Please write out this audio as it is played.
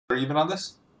Are even on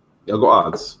this? I'll go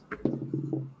odds.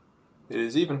 It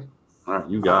is even. All right,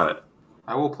 you got it.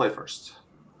 I will play first.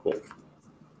 Cool.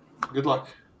 Good luck.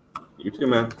 You too,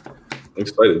 man. I'm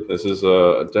excited. This is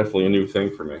definitely a new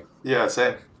thing for me. Yeah,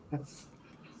 same. I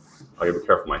gotta be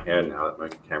careful with my hand now that my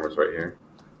camera's right here.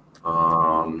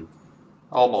 I'll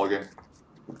mulligan.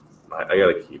 I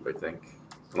gotta keep, I think.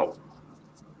 I don't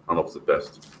know if it's the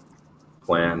best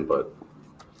plan, but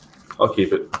I'll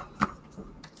keep it.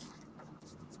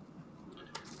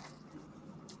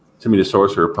 Timmy the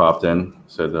Sorcerer popped in,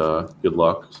 said good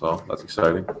luck, so that's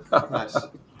exciting. Nice.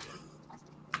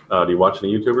 Do you watch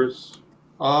any YouTubers?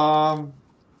 I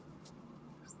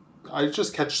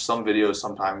just catch some videos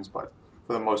sometimes, but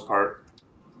for the most part,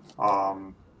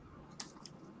 I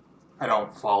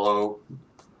don't follow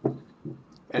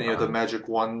any of the Magic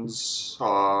ones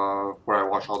where I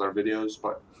watch all their videos,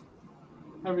 but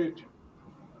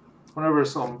whenever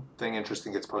something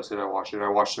interesting gets posted, I watch it. I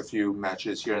watched a few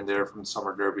matches here and there from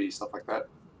Summer Derby, stuff like that.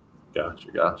 Gotcha.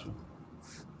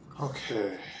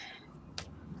 Okay.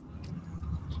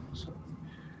 So,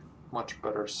 much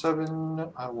better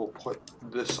 7. I will put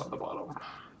this on the bottom.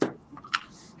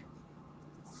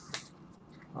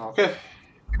 Okay.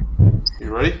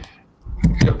 You ready?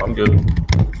 Yep, I'm good.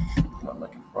 Got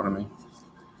Mike in front of me.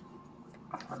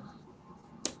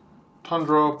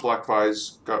 Tundra, Black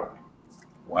Vise, go.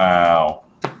 Wow.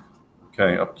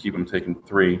 Okay, upkeep, I'm taking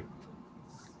 3.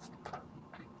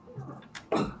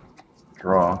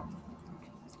 Draw.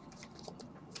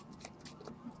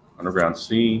 Underground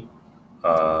Sea.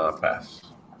 Pass.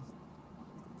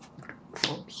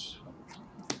 Oops.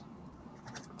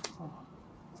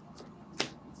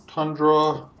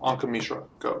 Tundra, Anka Mishra,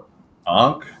 go.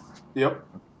 Ankh? Yep.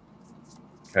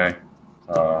 Okay.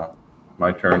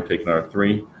 My turn, take another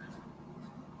 3.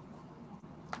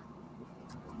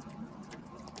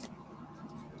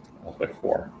 That's by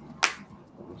 4.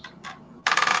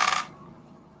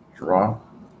 Draw.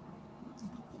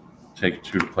 Take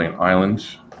 2 to play an island.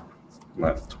 I'm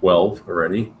at 12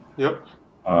 already. Yep.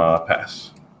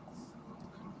 Pass.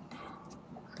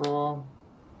 Draw.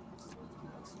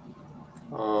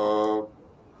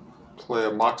 Play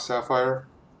a Mock Sapphire.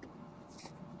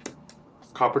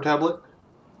 Copper Tablet.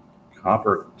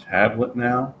 Copper Tablet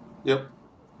now? Yep.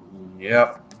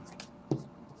 Yep.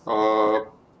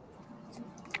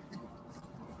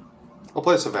 I'll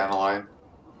play Savannah Lion.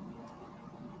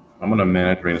 I'm going to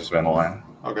mana drain a Savannah Lion.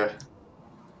 Okay.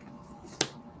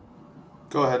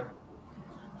 Go ahead.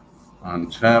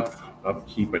 Untap.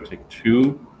 Upkeep, I take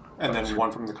 2. And then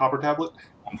 1 from the Copper Tablet.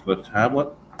 1 for the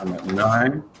tablet. I'm at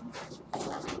 9. Go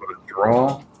to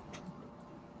draw.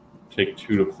 Take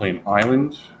 2 to play an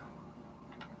island.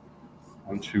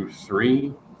 1, 2,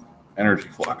 3. Energy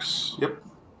Flux. Yep.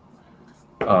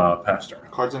 Pass turn.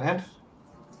 Cards in hand?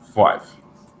 5.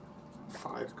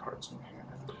 5 cards in hand.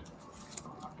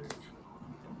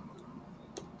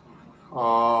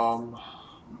 5.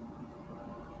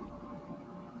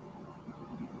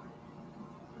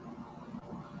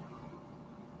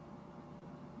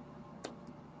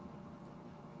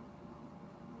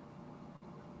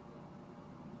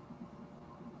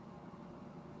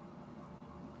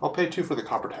 I'll pay 2 for the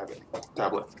Copper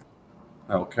Tablet.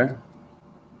 Okay.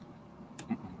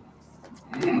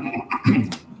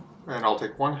 And I'll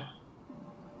take 1.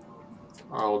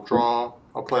 I'll draw.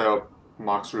 I'll play a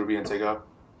Mox Ruby and take up.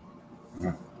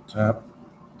 Tap.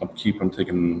 Upkeep, I'm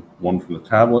taking 1 from the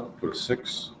tablet. Go to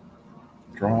 6.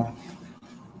 Draw.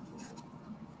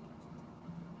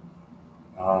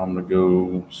 I'm going to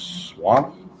go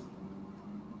swamp.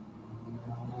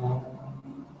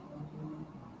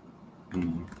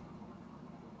 1,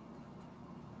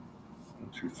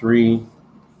 2, 3.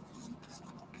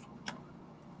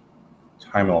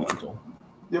 Time Elemental.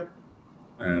 Yep.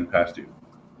 And pass you.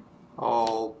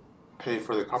 I'll pay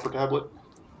for the Copper Tablet.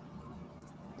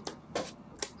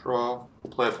 Draw.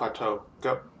 Play a Plateau.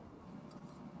 Go.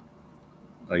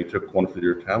 You took 1 for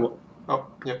your tablet. Oh,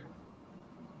 yep.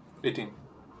 18. All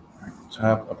right,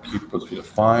 tap. Upkeep puts me to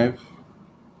 5.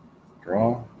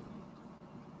 Draw.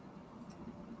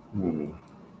 I'm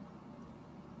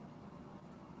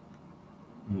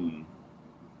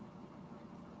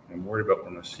worried about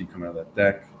when I see come out of that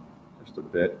deck just a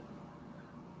bit.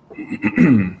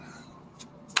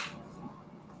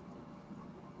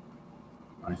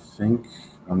 I think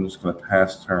I'm just going to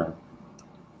pass turn.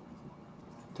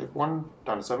 Take 1,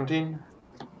 down to 17.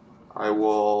 I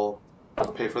will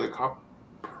pay for the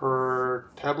Copper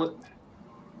Tablet.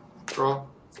 Draw.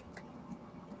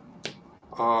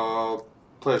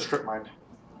 Play a Strip Mine.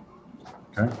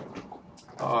 Okay.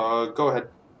 Go ahead.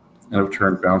 End of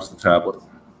turn, bounce the tablet.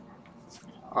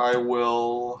 I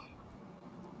will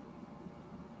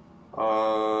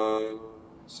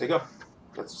Say go.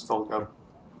 That's still go.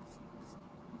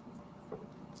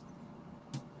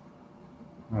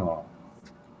 Oh.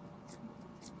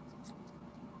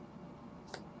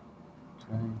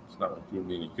 Okay, it's not like doing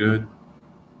me any good.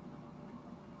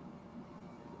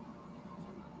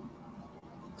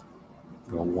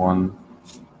 Go 1,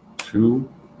 2.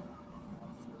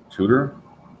 Tutor.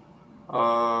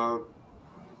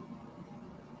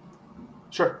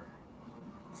 Sure.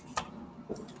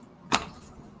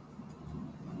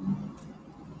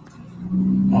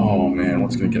 Oh man,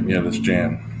 what's going to get me out of this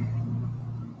jam?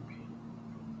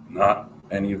 Not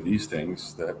any of these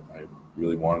things that I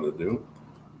really wanted to do.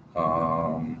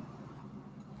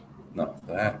 Not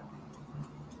that.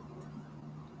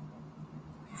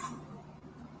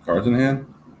 Cards in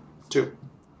hand? 2.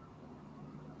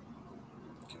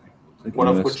 Okay. One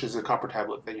of which is a copper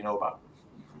tablet that you know about.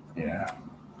 Yeah.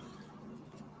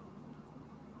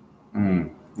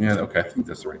 Yeah, okay, I think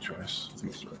that's the right choice.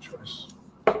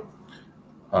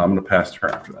 I'm going to pass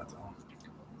turn after that, though.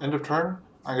 End of turn.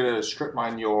 I'm going to strip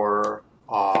mine your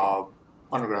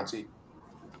underground sea.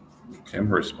 Okay, I'm going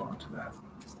to respond to that.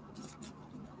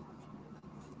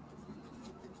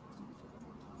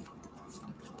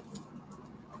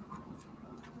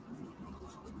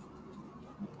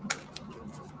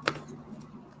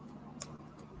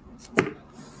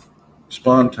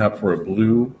 Respond, tap for a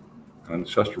blue, and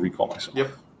just to recall myself.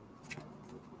 Yep.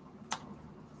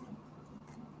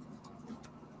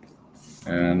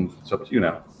 And it's up to you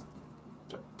now.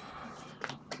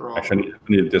 Draw. Actually, I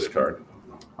need a discard.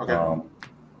 Okay.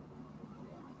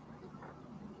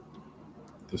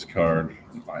 Discard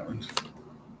island.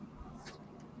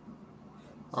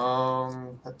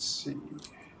 Let's see.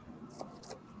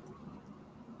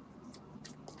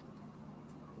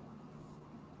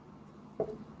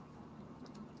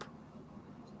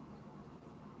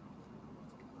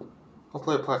 I'll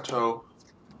play a plateau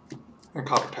and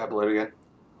copper tablet again.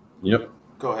 Yep.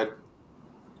 Go ahead.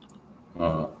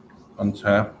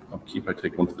 Untap. Upkeep. I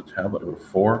take 1 to the tablet. I go to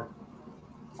 4.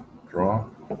 Draw.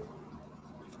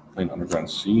 Play an underground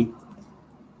sea.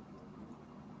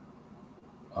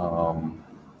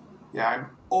 Yeah,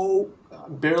 I'm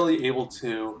barely able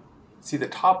to see the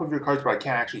top of your cards, but I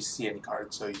can't actually see any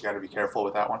cards, so you got to be careful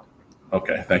with that one.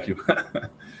 Okay, thank you.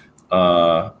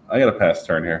 I got a pass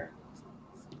turn here.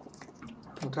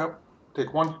 Untap.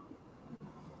 Take 1.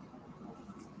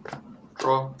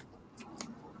 Draw.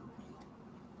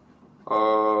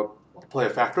 Play a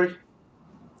factory.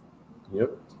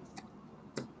 Yep.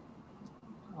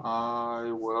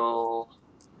 I will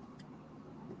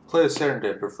play a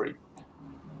Serendip for free.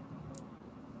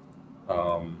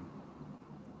 I'm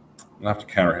gonna have to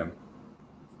counter him.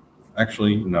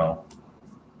 Actually, no.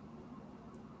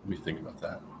 Let me think about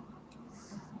that.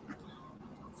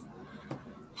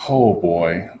 Oh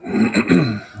boy,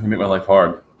 you make my life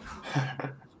hard.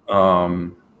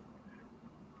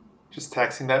 Just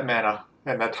taxing that mana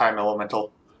and that time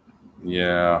elemental.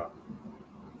 Yeah,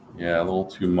 a little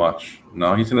too much.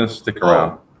 No, he's gonna stick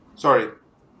around. Sorry,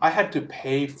 I had to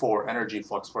pay for energy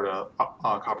flux for the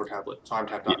copper tablet, so I'm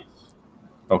tapped out. Yes.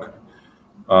 Okay.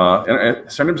 And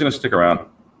Sernim's gonna stick around.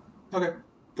 Okay,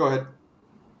 go ahead.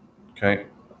 Okay.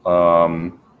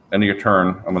 End of your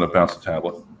turn, I'm gonna bounce the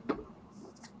tablet.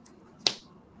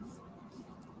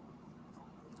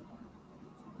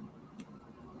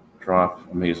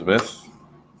 Drop a Maze of Ith.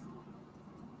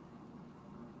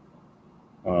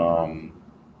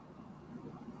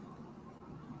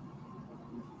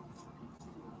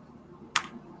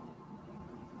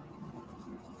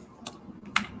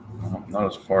 Not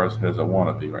as far as I want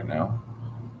to be right now.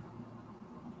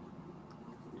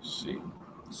 Let's see.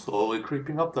 Slowly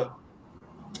creeping up, though.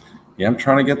 Yeah, I'm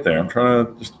trying to get there. I'm trying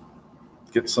to just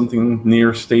get something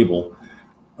near stable.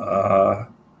 All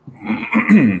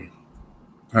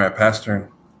right, pass turn.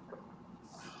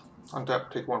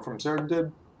 Untap, take 1 from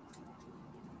Serendib.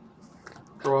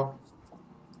 Draw.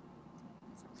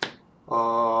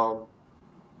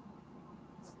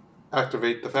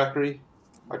 Activate the factory.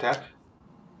 Attack.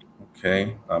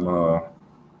 Okay, I'm gonna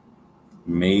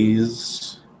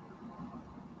maze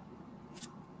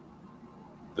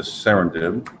the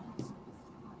Serendib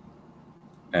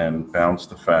and bounce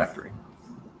the factory.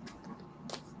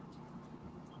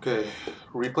 Okay,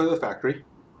 replay the factory.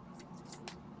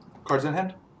 Cards in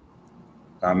hand.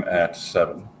 I'm at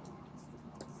 7.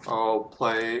 I'll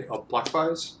play a Black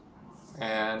Vise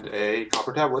and a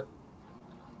Copper Tablet.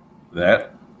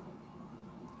 That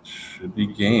should be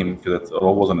game because it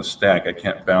all wasn't a stack. I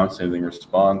can't bounce anything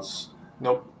response.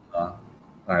 Nope. All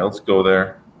right, let's go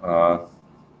there.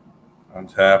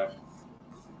 Untap.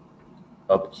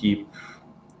 Upkeep.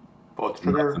 Both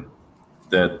trigger.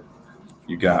 Dead.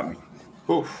 You got me.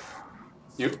 Oof.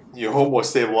 You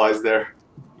almost stabilized there.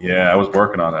 Yeah, I was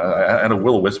working on it. I had a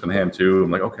Will-O-Wisp in hand too.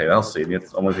 I'm like, okay, that'll save me.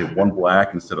 It's only take 1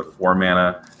 black instead of 4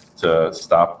 mana to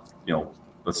stop.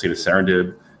 Let's say the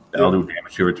Serendib. That'll do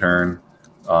damage to return.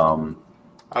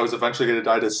 I was eventually going to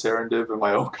die to Serendib in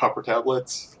my own copper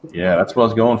tablets. Yeah, that's what I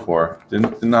was going for.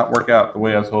 Did not work out the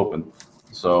way I was hoping.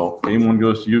 So game 1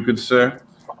 goes to you, good sir.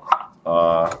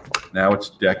 Now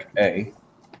it's deck A.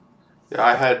 Yeah,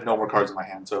 I had no more cards in my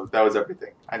hand, so that was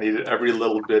everything. I needed every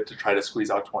little bit to try to squeeze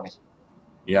out 20.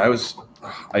 Yeah,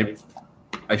 I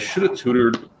should have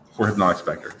tutored for Hypnotic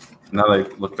Spectre. Now that I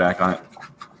look back on it.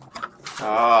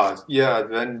 Yeah,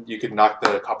 then you could knock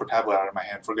the copper tablet out of my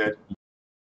hand for good.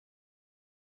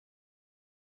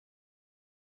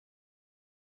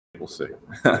 We'll see.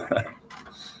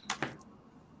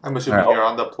 I'm assuming you're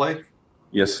on the play?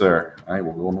 Yes, sir. I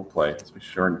will go on the play. Let's be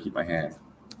sure and keep my hand.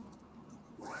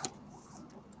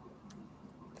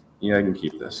 Yeah, I can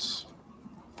keep this.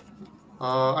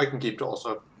 I can keep it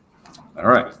also. All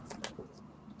right.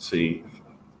 See,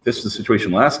 this is the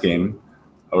situation last game.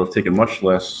 I would have taken much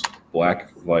less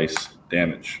Black Vice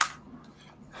damage.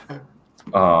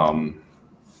 1,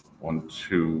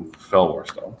 2, Fell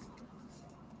Warstone.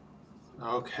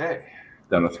 Okay.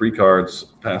 Down to 3 cards,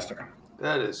 pass turn.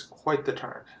 That is quite the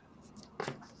turn.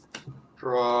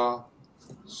 Draw,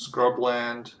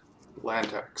 Scrubland,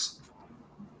 land tax.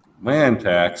 Land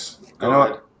tax. Go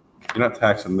ahead. You're not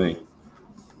taxing me.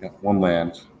 You got 1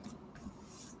 land.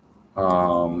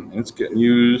 And it's getting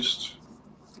used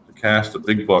to cast a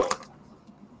big book.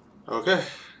 Okay.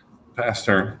 Pass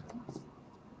turn.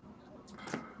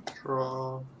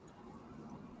 Draw.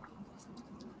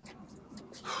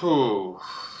 Whew.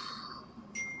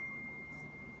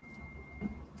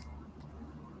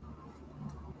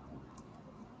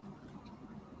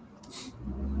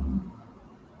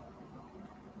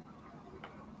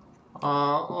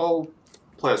 I'll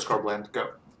play a Scrubland.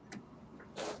 Go.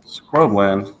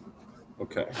 Scrubland.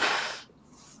 Okay.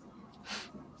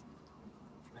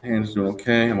 Hand's doing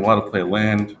okay. I'm allowed to play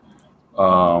land.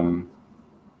 On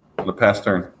the pass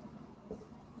turn.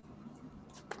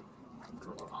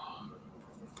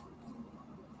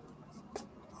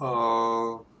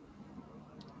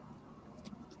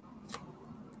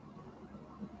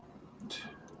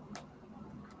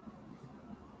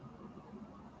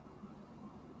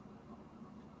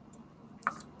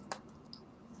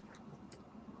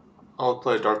 I'll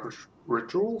play Dark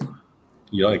Ritual.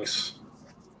 Yikes.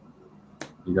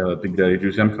 You got a Big Daddy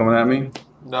Juice M coming at me?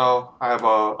 No, I have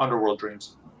Underworld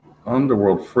Dreams.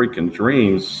 Underworld freaking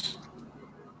Dreams.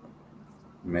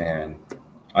 Man.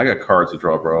 I got cards to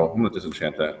draw, bro. I'm going to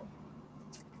disenchant that.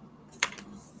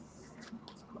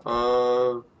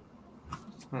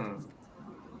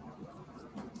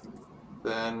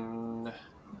 Then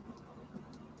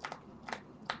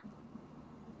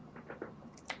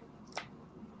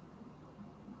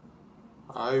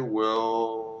I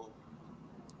will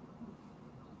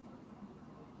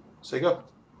say go.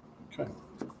 Okay.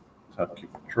 Tap, keep,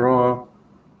 draw.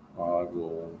 I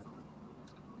will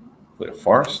play a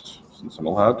Farce, since I'm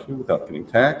allowed to, without getting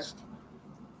taxed.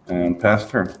 And pass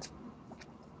turn.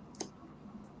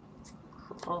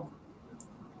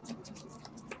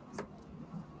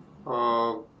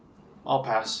 I'll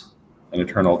pass. And in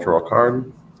turn, I'll draw a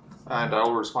card. And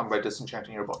I'll respond by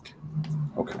disenchanting your book.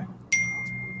 Okay.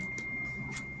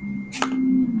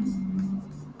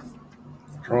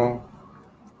 Draw.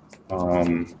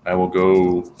 I will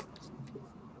go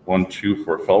 1, 2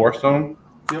 for Fell Warstone.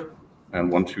 Yep.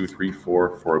 And 1, 2, 3,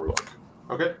 4 for a book.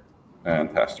 Okay.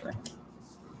 And pass turn.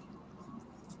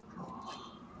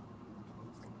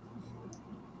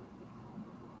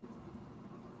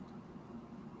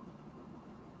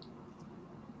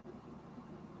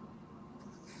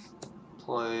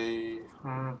 Play. Do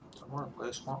I want to play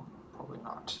a swamp? Probably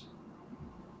not.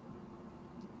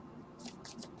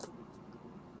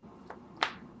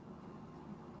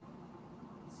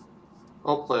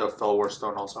 I'll play a Fell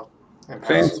Warstone also. And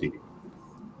pass. Fancy.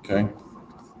 Okay.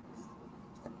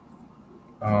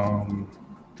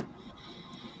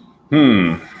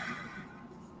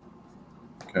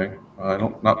 Okay. I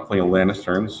don't not playing a land this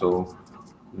turn, so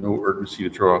no urgency to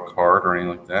draw a card or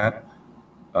anything like that.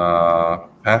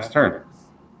 Pass turn.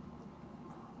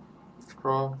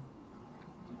 Draw.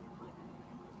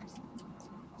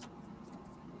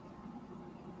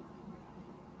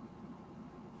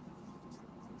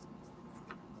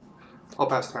 I'll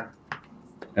pass turn.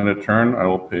 And a turn, I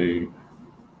will pay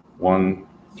 1,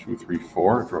 2, 3,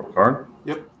 4. Draw a card.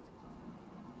 Yep.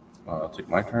 I'll take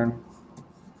my turn.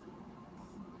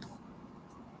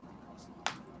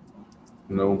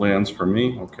 No lands for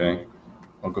me. Okay.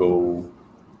 I'll go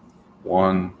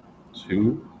 1,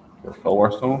 2 for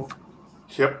Felwar Stone.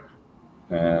 Yep.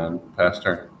 And pass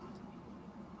turn.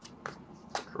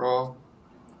 Draw.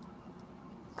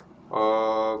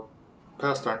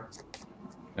 Pass turn.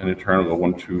 And your turn will go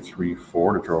 1, 2, 3,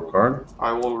 4 to draw a card.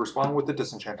 I will respond with the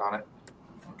disenchant on it.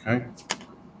 Okay.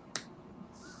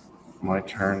 My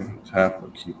turn. Tap.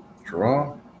 Keep.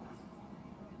 Draw.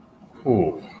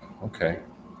 Ooh. Okay.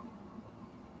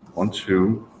 1,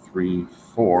 2, 3,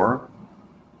 4.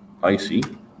 Icy.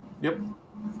 Yep.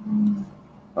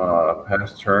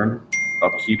 Pass turn.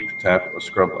 Upkeep. Tap a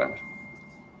scrubland.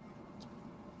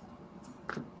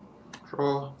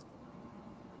 Draw.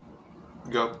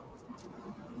 Go.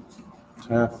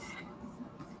 Tap.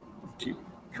 Keep.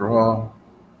 Draw.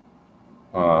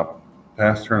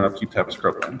 Pass turn. Upkeep. Tap a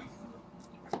scrubland.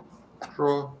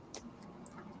 Draw.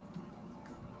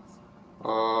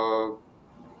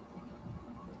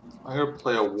 I'm gonna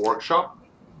play a workshop.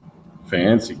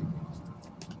 Fancy.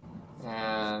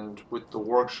 And with the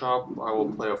workshop, I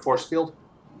will play a force field.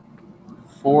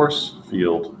 Force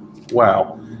field.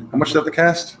 Wow. How much did that to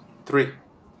cast? 3.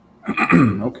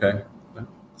 Okay.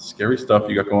 Scary stuff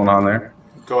you got going on there.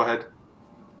 Go ahead.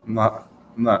 I'm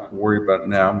not worried about it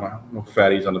now. No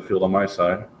fatties on the field on my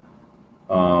side.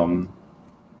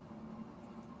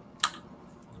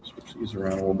 Switch these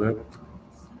around a little bit.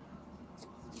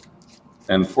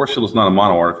 And force field is not a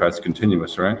mono artifact; it's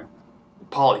continuous, right?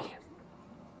 Poly.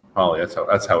 Poly.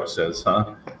 That's how it says,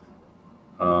 huh?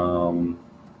 All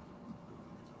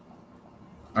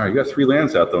right, you got 3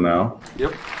 lands out though now.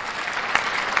 Yep.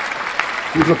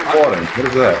 Who's applauding? What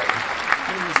is that?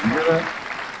 You hear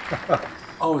that?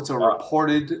 Oh, it's a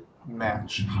reported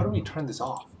match. How do we turn this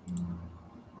off?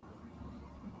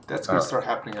 That's going to start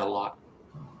happening a lot.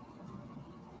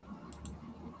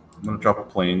 I'm going to drop a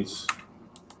planes.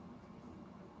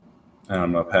 And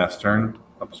I'm going to pass turn.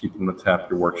 I'll keep them to tap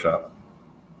your workshop.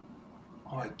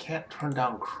 Oh, I can't turn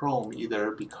down Chrome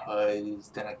either because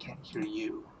then I can't hear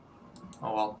you.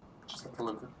 Oh well, just have to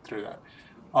live through that.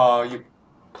 You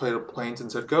played a planes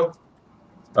and said go?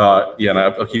 Yeah, and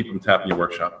I'll keep them tapping your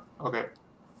workshop. Okay.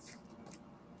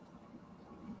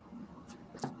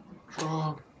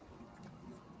 Draw.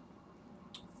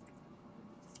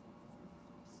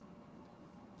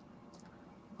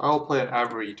 I'll play an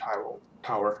Avery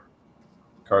tower.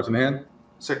 Cards in hand?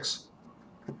 6.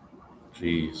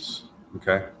 Jeez.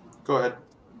 Okay. Go ahead.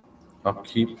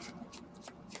 Upkeep.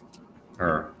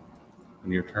 Or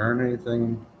on your turn,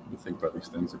 anything? Let me think about these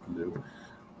things I can do.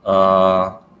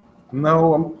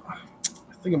 No,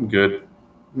 I think I'm good.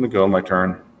 I'm gonna go on my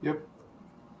turn. Yep.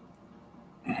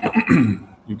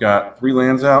 You got 3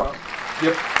 lands out.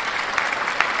 Yep.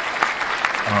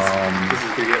 This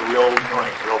is gonna get real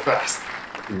annoying real fast.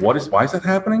 Why is that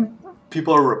happening?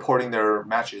 People are reporting their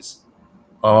matches.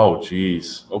 Oh,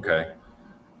 geez. Okay.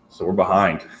 So we're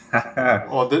behind.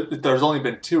 Well, there's only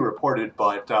been 2 reported,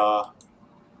 but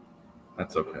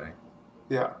that's okay.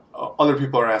 yeah, other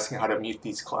people are asking how to mute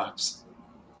these claps.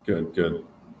 Good.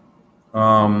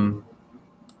 I'm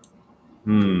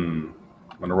in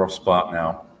a rough spot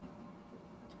now.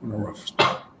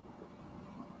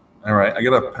 All right, I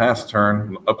got a pass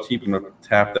turn. Upkeep and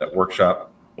tap that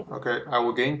workshop. Okay, I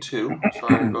will gain 2, so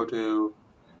I will go to...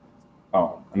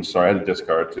 Oh, I'm sorry, I had to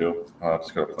discard 2.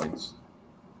 Discard planes.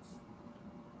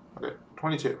 Okay,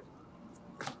 22.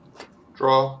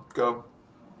 Draw, go.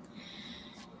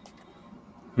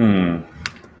 End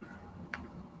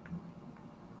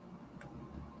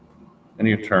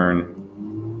of your turn.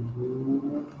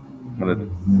 I'm gonna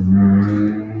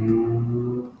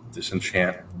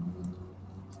disenchant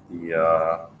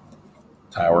the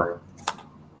tower.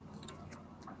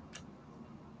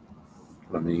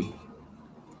 Let me.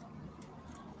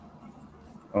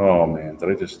 Oh man, did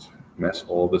I just mess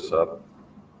all this up?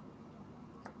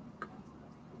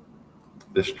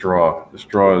 This draw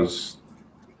is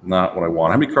not what I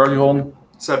want. How many cards are you holding?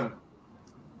 7.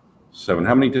 7.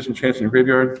 How many disenchants in your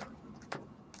graveyard?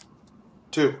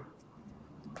 2.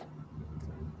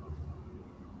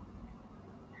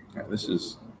 Yeah, this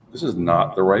is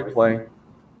not the right play.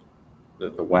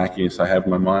 The wackiness I have in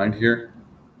my mind here,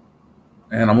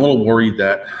 and I'm a little worried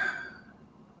about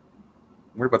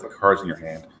the cards in your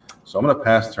hand. So I'm going to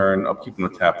pass turn. I'll keep them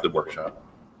to tap the workshop.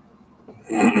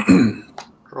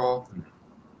 Draw.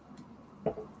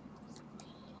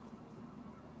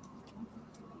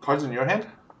 Cards in your hand?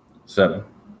 7.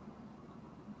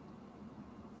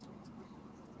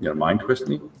 You gonna mind twist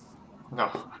me? No.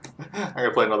 I'm going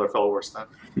to play another fellow worse then.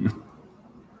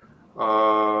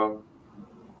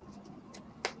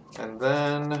 And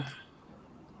then...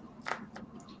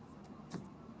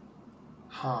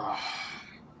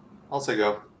 I'll say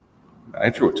go. I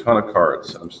drew a ton of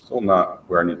cards. I'm still not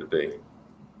where I need to be.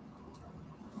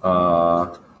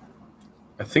 I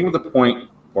think at the point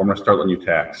where I'm going to start letting you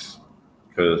tax,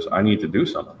 because I need to do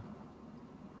something.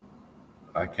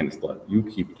 I can't just let you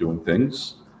keep doing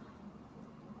things.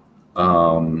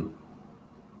 No,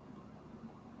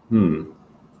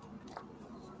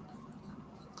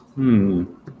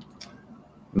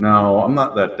 I'm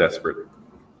not that desperate.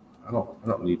 I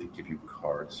don't need to give you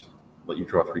cards. Let you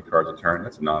draw 3 cards a turn.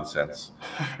 That's nonsense.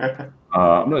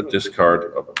 I'm going to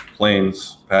discard a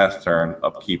planes, pass turn,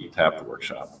 upkeep, tap the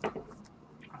workshop.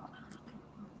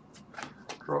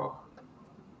 Draw.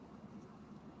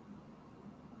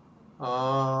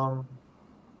 I'm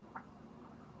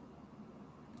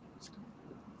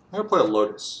gonna play a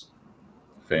Lotus.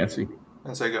 Fancy.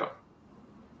 And say go.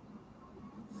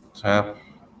 Tap,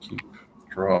 keep,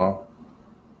 draw.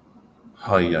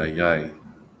 Hi.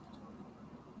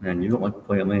 Man, you don't like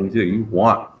playing lanes, do you? You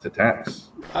want to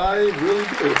tax. I really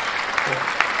do.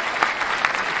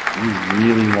 You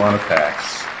really want to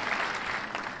tax.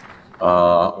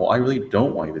 Well, I really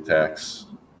don't want you to tax.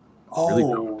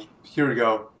 Oh, here we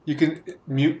go. You can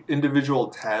mute individual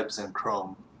tabs in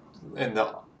Chrome. And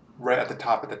right at the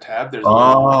top of the tab, there's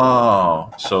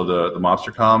a so the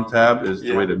MobstercoM tab is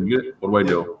the way to mute it. What do I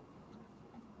do?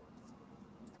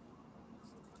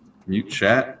 Mute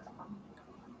chat.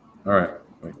 All right.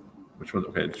 Wait, which one?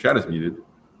 Okay, chat is muted.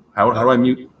 How do I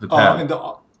mute the tab?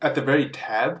 At the very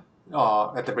tab,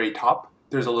 at the very top,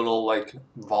 there's a little like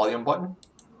volume button.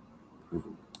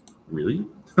 Really?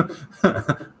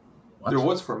 There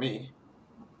was for me.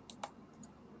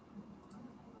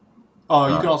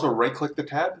 You can also right-click the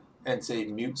tab and say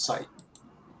mute site.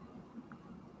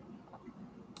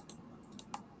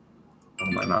 What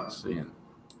am I not seeing?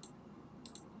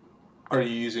 Are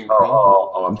you using Chrome?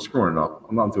 Oh, I'm screwing it up.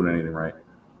 I'm not doing anything right.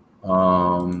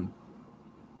 Close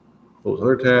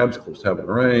other tabs, close tab on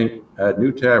the right, add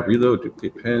new tab, reload,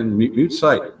 duplicate pin, mute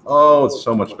site. Oh, it's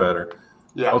so much better.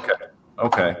 Yeah.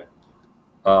 Okay.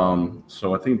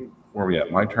 So I think where are we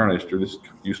at? My turn. I just drew this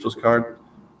useless card.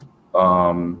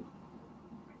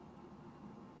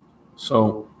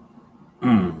 So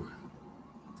I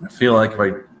feel like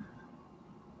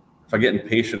if I get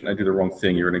impatient and I do the wrong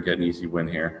thing, you're going to get an easy win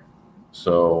here.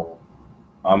 So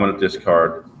I'm going to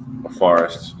discard a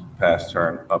forest, pass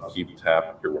turn, upkeep,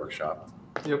 tap your workshop.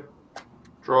 Yep.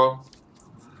 Draw.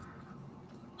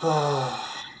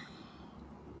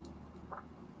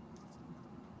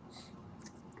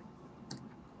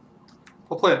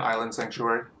 We'll play an Island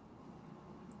Sanctuary.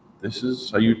 This is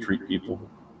how you treat people.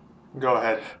 Go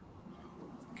ahead.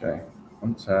 Okay.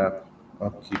 Untap,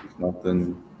 upkeep,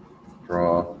 nothing,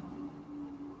 draw.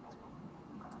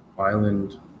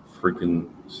 Island freaking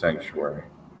Sanctuary.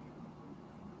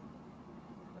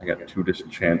 I got 2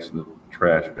 disenchants in the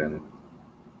trash bin.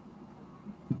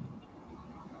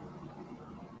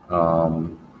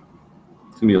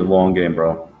 It's gonna be a long game,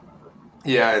 bro.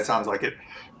 Yeah, it sounds like it.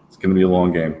 It's gonna be a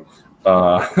long game.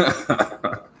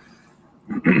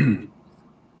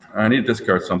 I need to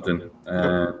discard something,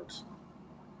 and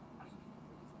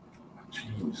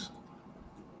jeez,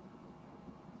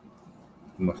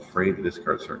 I'm afraid to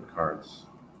discard certain cards.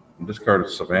 I'm discarding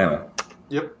Savannah.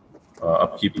 Yep.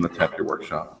 Upkeep in the tap your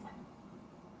workshop.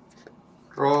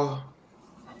 Draw.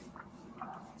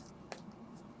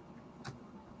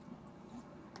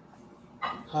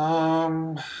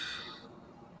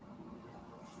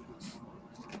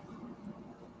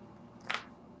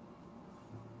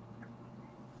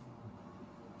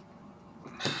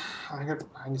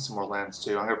 I need some more lands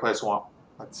too. I'm gonna play a swamp.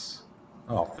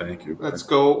 Oh, thank you. Let's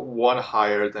go 1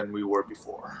 higher than we were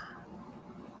before.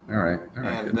 All right.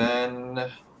 And then,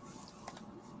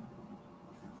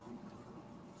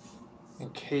 in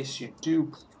case you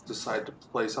do decide to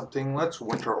play something, let's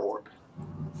Winter Orb.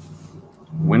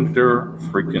 Winter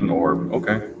freaking Orb.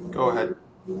 Okay. Go ahead.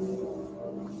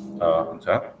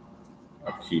 Untap.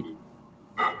 Upkeep.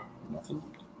 Nothing.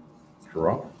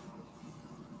 Draw.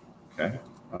 Okay.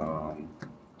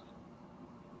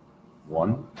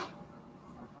 1.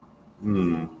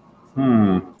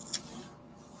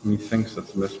 He thinks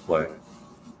that's misplay.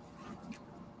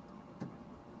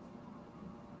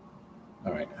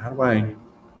 All right. How do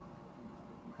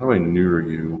I neuter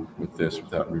you with this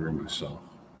without neutering myself?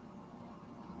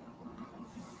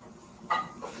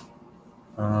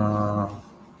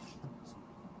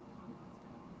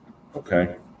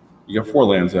 Okay. You got 4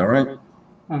 lands out, right?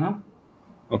 Mm-hmm.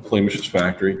 I'll play Mish's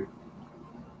Factory.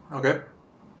 Okay.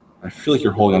 I feel like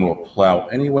you're holding onto a plow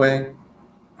anyway,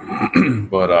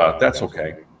 but that's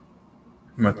okay.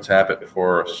 I'm going to tap it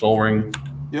for a Soul Ring.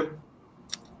 Yep.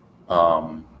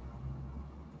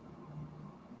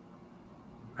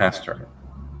 Pass turn.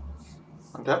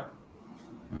 Untap.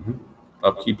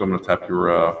 Upkeep, I'm going to tap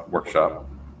your workshop.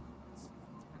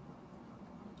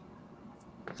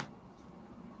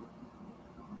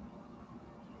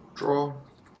 Draw.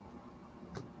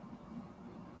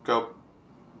 Go.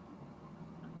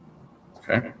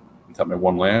 Okay. Tap my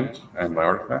 1 land and my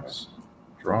artifacts.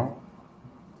 Draw.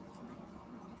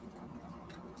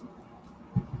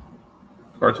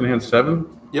 Cards in hand 7?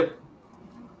 Yep.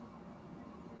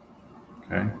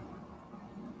 Okay.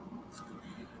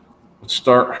 Let's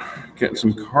start getting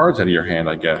some cards out of your hand,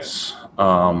 I guess.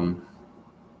 Yeah,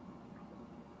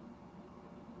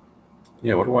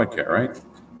 what do I care, right?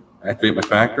 Activate my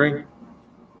factory.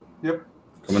 Yep.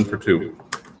 Come in for 2.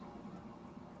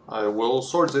 I will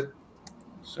swords it.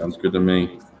 Sounds good to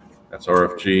me. That's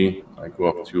RFG. I go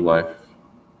up 2 life.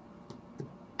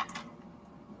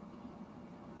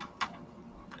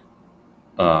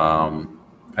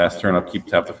 Pass turn, upkeep,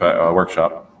 tap the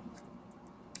workshop.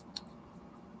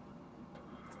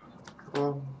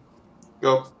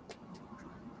 Go.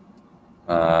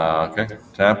 Okay,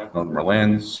 tap, none more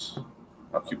lands.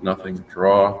 Upkeep, nothing.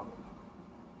 Draw.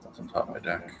 That's on top of my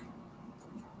deck.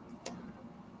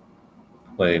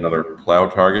 Play another plow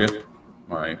target,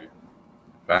 my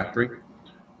factory.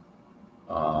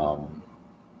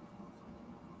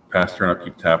 Pass turn,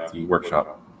 upkeep, tap the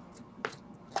workshop.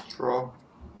 Draw.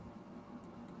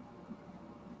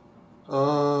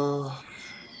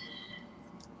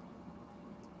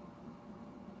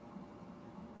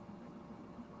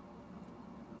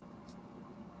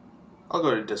 I'll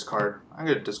go to discard. I'm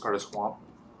going to discard a swamp.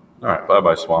 All right,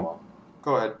 bye-bye, swamp.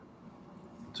 Go ahead.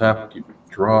 Tap, keep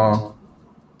draw.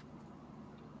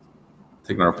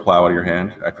 Take another plow out of your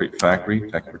hand. Activate factory,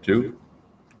 attack for 2.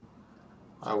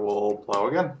 I will plow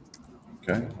again.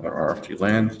 Okay, another RFG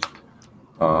land.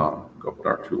 Go up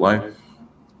our 2 life.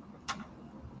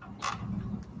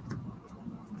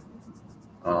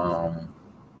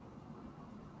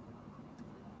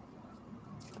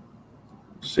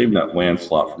 Saving that land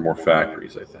slot for more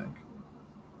factories, I think.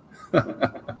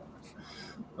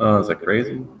 Is that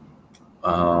crazy?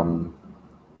 All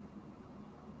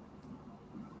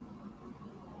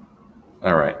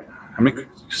right. How many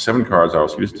 7 cards I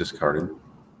was used discarded?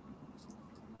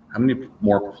 How many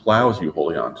more plows are you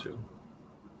holding on to?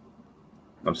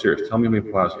 I'm serious. Tell me how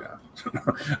many plows you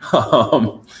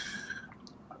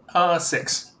have.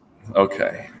 6.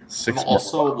 Okay. 6 I'm more.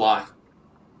 also lying.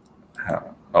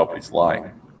 How? Oh, but he's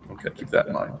lying. Okay, keep that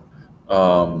in mind.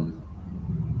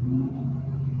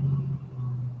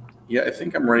 Yeah, I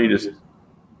think I'm ready to.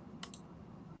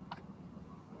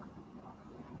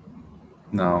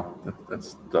 No,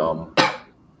 that's dumb.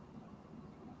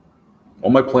 All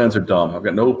my plans are dumb. I've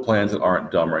got no plans that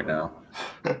aren't dumb right now.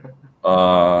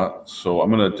 So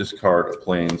I'm going to discard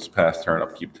planes, pass turn,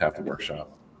 upkeep, tap the workshop.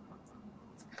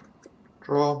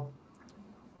 Draw.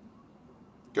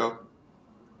 Go.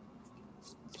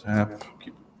 Tap,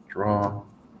 keep, draw.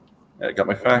 Yeah, I got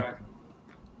my factory.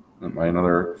 And my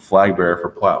another flag bearer for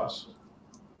plows.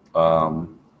 All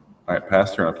right,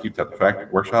 pass turn, upkeep, tap the factory,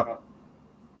 workshop.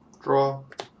 Draw.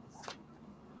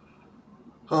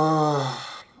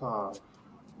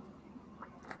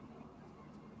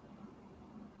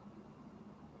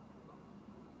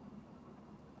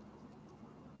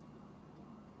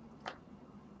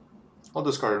 I'll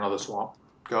discard another swamp.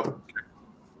 Go.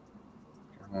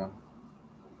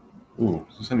 Ooh,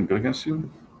 is this anything good against you?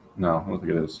 No, I don't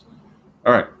think it is.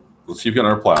 All right, let's see if you got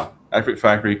another plow. Activate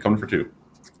factory, come for 2.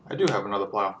 I do have another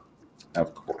plow.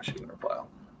 Of course you got another plow.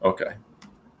 Okay.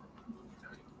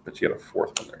 But you got a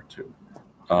 4th one there too.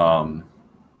 I'm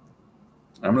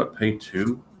going to pay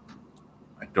 2.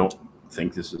 I don't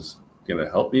think this is going to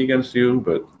help me against you,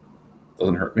 but it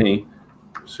doesn't hurt me.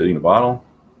 Sitting in a bottle.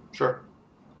 Sure.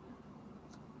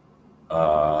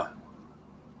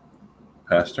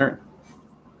 Pass turn.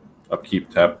 Upkeep,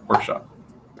 tap, workshop.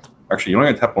 Actually, you don't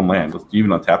even tap 1 land. Do you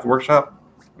even untap the workshop?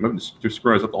 I'm going to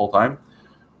screw us up the whole time.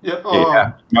 Yeah.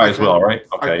 Yeah, might as well, right?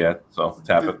 Okay, yeah. So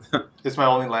tap it. It's my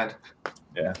only land.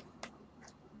 Yeah.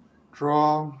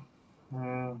 Draw.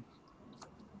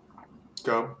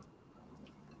 Go.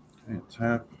 Okay,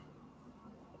 tap.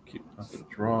 Keep nothing.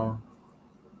 Draw.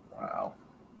 Wow.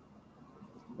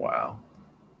 Wow.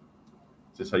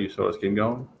 Is this how you saw this game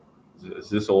going? Is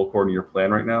this all according to your plan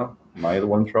right now? Am I the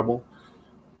one in trouble?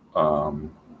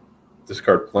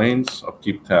 Discard planes.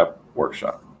 Upkeep, tap,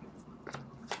 workshop.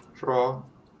 Draw.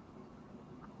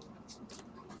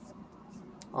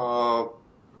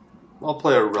 I'll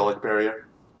play a relic barrier.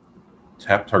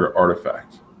 Tap target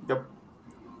artifact. Yep.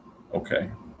 Okay,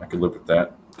 I can live with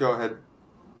that. Go ahead.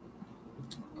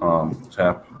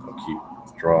 Tap, upkeep,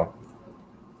 draw.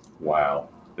 Wow.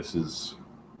 This is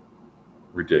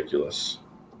ridiculous.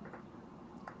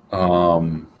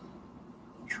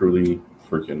 Truly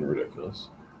freaking ridiculous.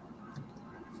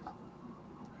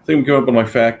 I think I'm going up on my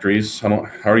factories. I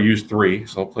already used 3,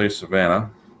 so I'll play Savannah.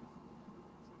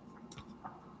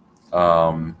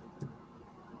 I'm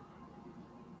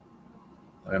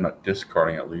not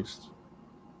discarding at least.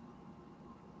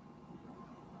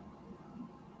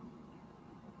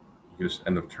 You can just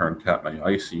end of turn tap my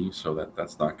Icy, so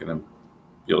that's not going to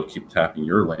be able to keep tapping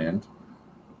your land.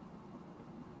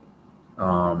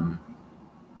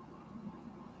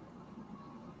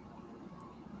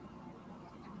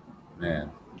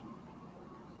 Man,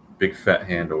 big fat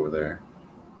hand over there.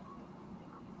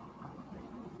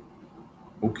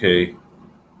 Okay,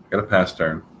 got a pass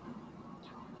turn.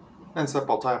 And step,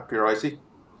 I'll tap your Icy.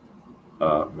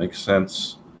 Makes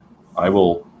sense. I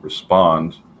will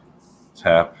respond,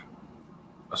 tap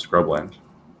a scrub land.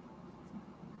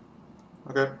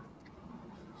 Okay.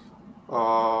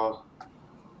 I'll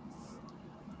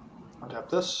tap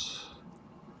this.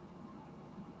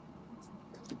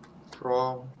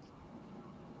 Draw.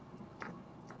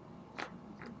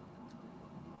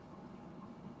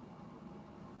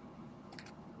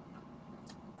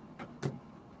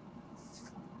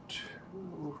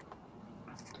 Two,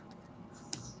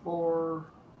 4.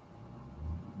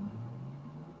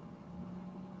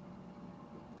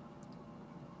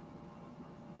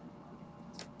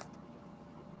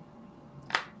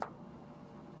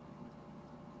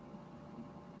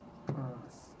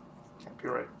 Can't be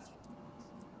right.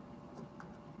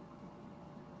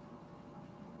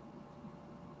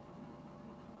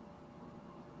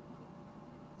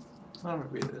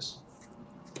 Maybe it is.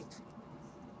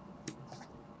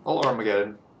 Oh,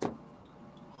 Armageddon.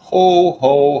 Ho,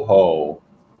 ho,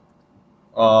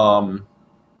 ho.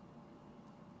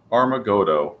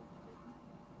 Armagodo.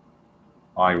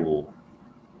 I will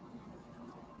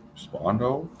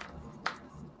respondo.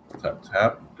 Tap,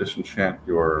 tap. Disenchant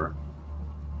your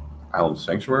Island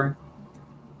Sanctuary.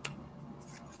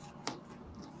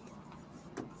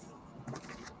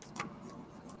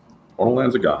 Portal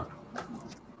lands are gone.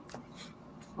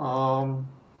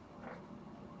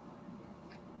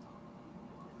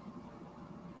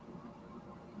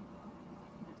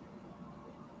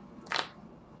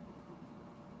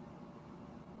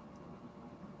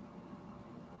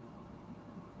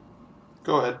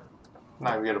 Go ahead.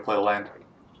 Now we got to play a land.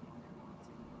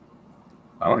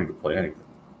 I don't need to play anything.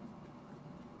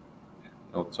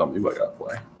 Don't tell me what I got to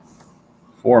play.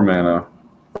 4 mana,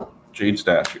 Jade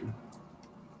Statue.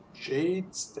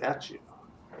 Jade Statue.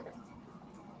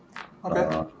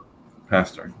 Okay.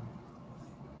 Pass turn.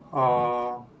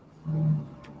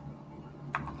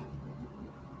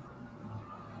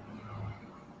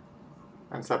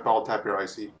 And step, I'll tap your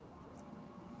IC.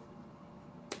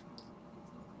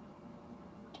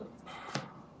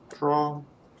 Draw.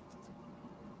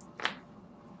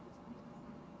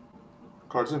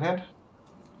 Cards in hand?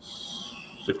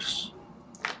 6.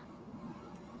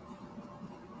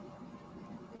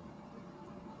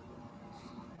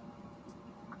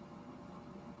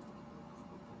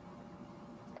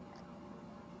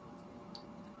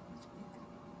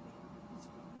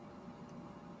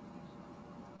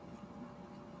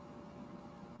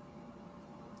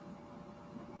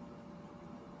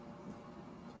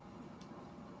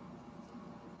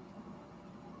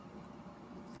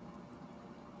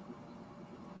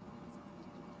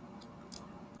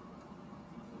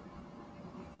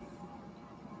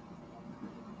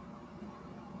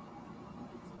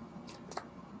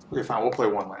 Okay, fine. We'll play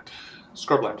 1 land.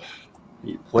 Scrub land.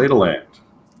 You played a land.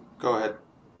 Go ahead.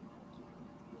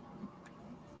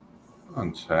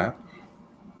 Untap.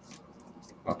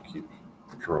 Upkeep.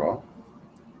 Draw.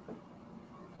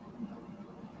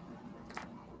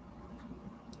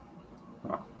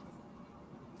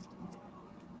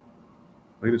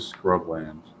 Played a scrub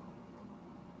land.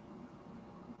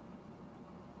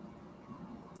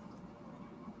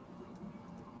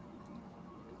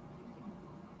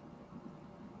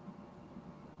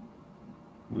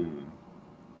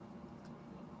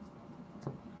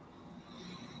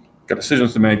 Got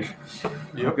decisions to make.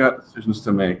 Yep. I've got decisions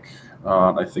to make.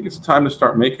 I think it's time to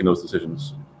start making those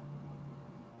decisions.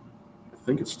 I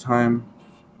think it's time.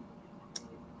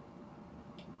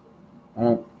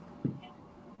 Well,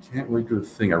 can't really do the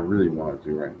thing I really want to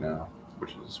do right now,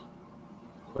 which is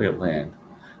play a land.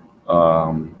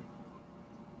 I'm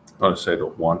going to say I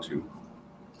don't want to.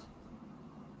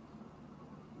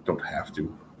 Don't have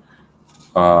to.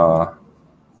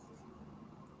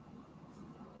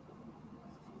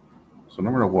 So no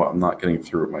matter what, I'm not getting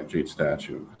through with my Jade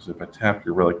Statue. Because if I tap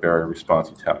your Relic Barrier response,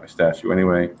 you tap my statue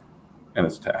anyway, and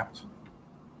it's tapped.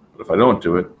 But if I don't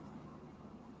do it,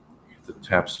 you have to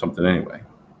tap something anyway.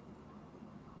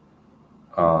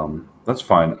 That's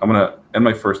fine. I'm going to end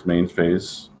my first main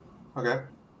phase. Okay.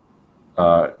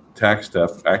 Attack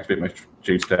step, activate my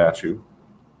Jade statue.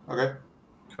 Okay.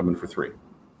 Come in for 3.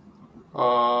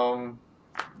 Hold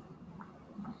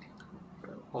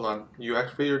on. You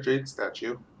activate your Jade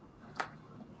statue.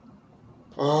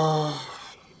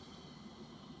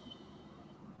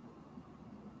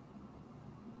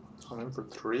 Come in for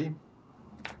 3.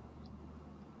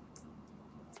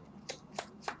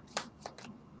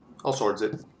 I'll swords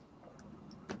it.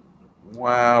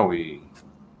 Wowie.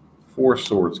 4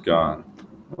 swords gone.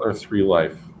 Another 3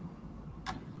 life.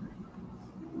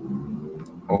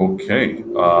 Okay.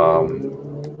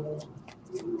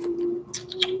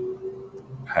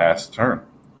 Pass turn.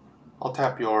 I'll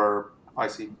tap your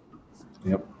icy.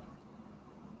 Yep.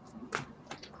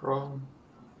 Draw.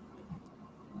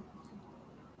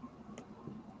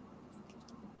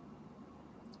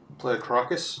 Play a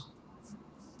Crocus.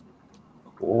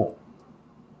 Cool.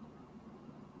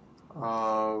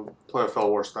 Play a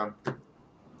Fellwar then.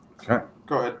 Okay.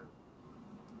 Go ahead.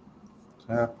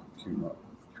 Tap. Cue up.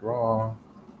 Draw.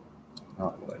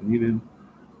 Not what I needed.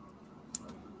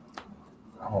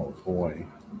 Oh boy.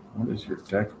 What is your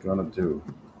deck gonna do?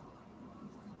 I'm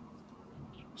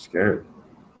scared.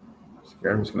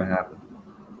 Scared what's gonna happen.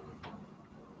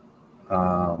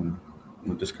 I'm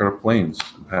gonna discard a planes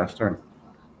and pass turn.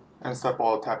 And step,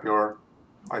 I'll tap your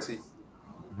icy.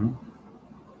 Mm-hmm.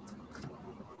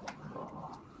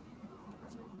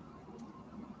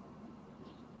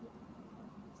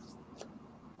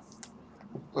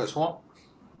 Play Swamp.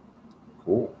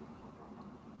 Cool.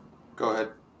 Go ahead.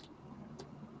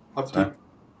 Upkeep. Sorry.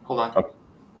 Hold on. Up.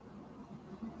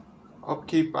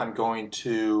 Upkeep, I'm going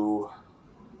to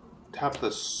tap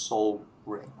the Soul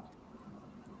Ring.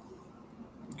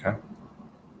 Okay.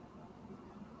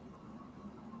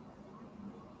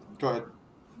 Go ahead.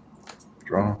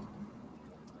 Draw.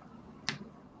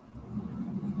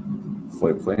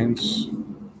 Play planes.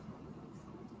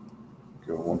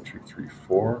 Go 1, 2, 3,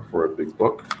 4 for a big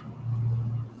book.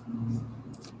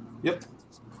 Yep.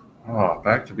 Oh,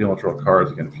 back to being able to draw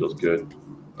cards again feels good.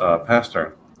 Pass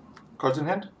turn. Cards in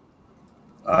hand?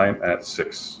 I'm at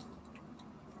 6.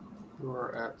 You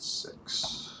are at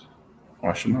 6. Oh,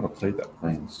 I should not have played that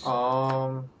planes.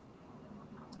 I'll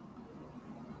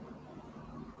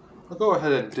go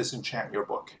ahead and disenchant your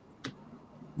book.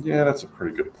 Yeah, that's a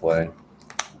pretty good play.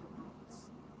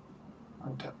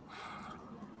 Untap.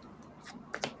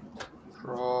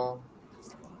 Draw.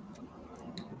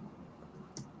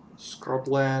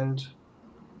 Scrubland.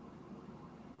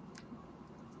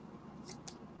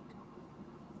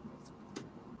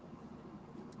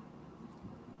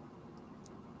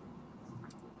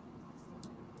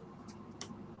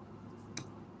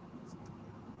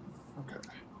 Okay.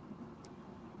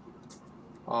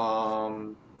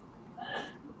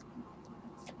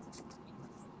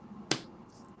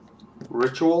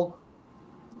 Ritual.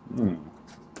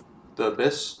 The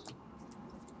Abyss.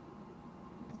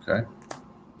 Okay.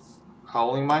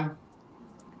 Howling Mine.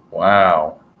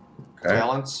 Wow. Okay.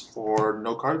 Balance for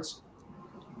no cards.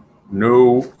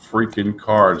 No freaking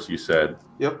cards, he said.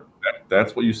 Yep.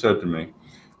 That's what you said to me.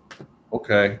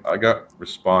 Okay, I got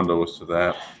respondos to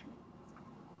that.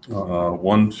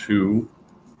 1, 2.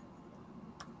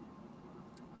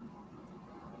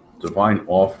 Divine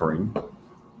Offering.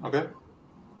 Okay.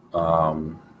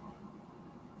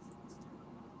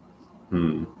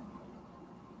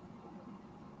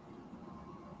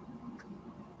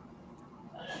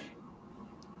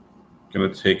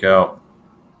 Gonna take out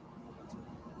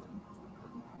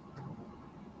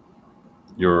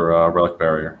your Relic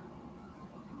Barrier.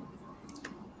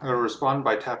 I'm going to respond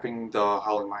by tapping the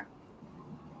Howling Mine.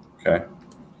 Okay.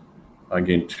 I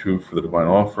gain 2 for the Divine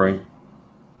Offering.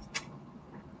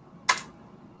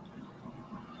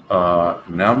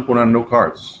 Now I'm going on no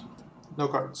cards. No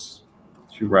cards.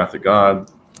 2 Wrath of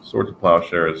God, Swords of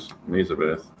Plowshares, Maze of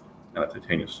Ith, and a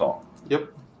Titanium Song.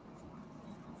 Yep.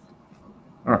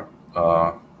 Alright.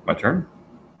 My turn?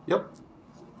 Yep.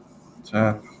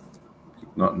 Tap.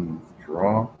 Keep nothing.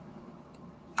 Draw.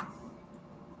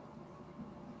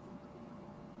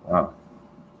 Wow.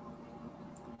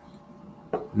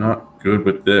 Not good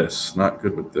with this. Not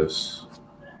good with this.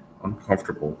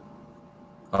 Uncomfortable.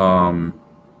 Alright.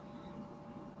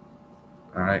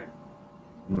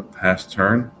 I'm going to pass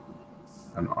turn.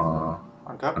 And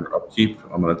Untap. under upkeep,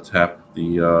 I'm going to tap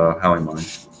the Howling Mine.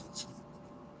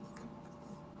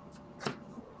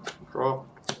 Draw.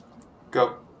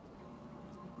 Go.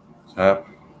 Tap.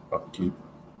 Upkeep.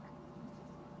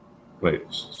 Wait,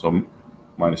 so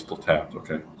mine is still tapped.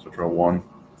 Okay, so draw 1.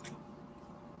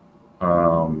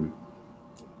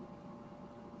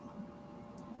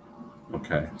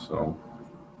 Okay, so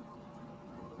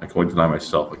I can only deny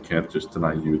myself. I can't just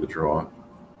deny you the draw.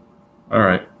 All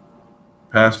right.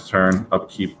 Pass turn,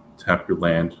 upkeep, tap your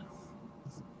land.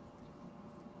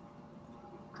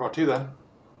 Draw 2 then.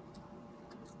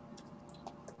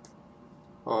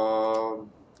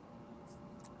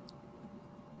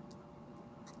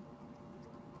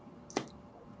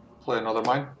 Play another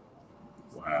mine.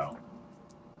 Wow.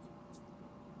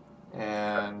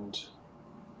 And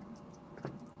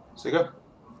so you go.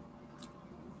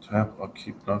 Tap,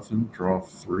 upkeep, nothing. Draw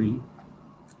 3.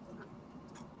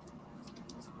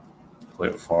 Play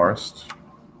a forest.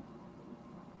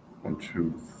 1,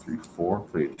 2, 3, 4.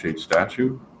 Play a jade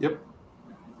statue. Yep.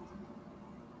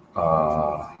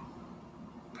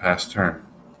 Pass turn.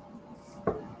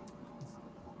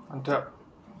 Untap.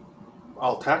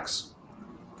 I'll tax.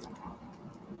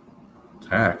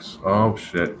 Tax. Oh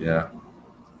shit, yeah.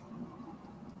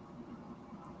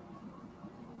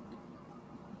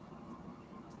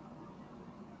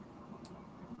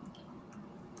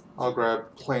 I'll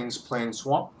grab Plains, Plain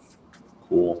Swamp.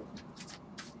 Cool.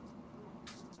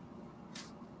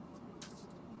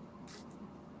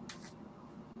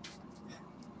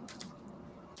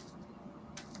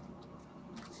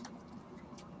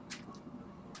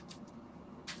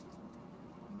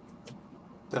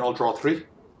 Then I'll draw 3.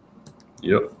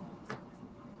 Yep.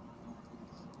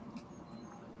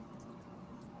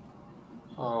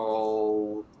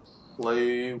 I'll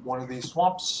play one of these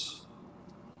swamps.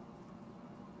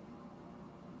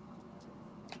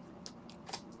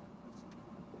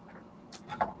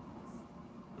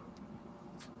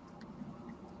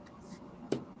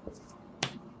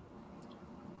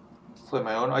 Play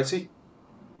my own icy.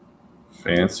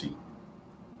 Fancy.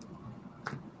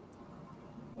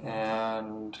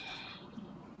 And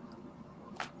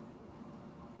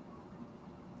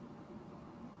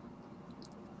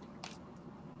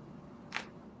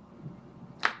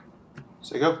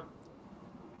so you go.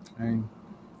 Okay.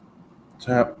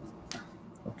 Tap.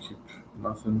 Upkeep,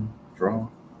 nothing. Draw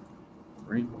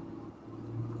 3.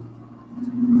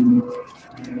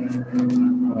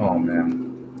 Oh man.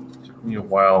 It took me a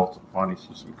while to finally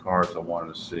see some cards I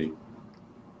wanted to see.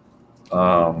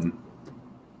 I'm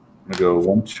gonna go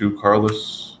 1, 2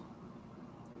 Carlos.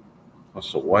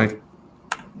 Plus a white.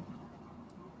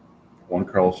 1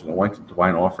 Carlos and a white.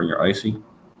 Divine Offering your icy.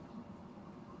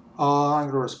 I'm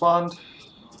going to respond.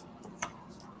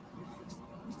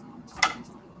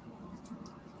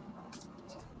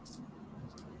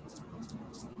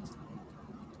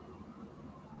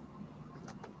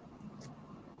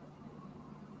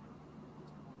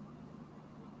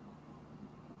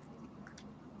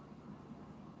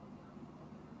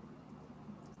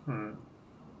 I'm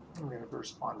going to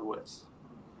respond with.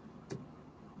 I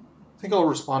think I'll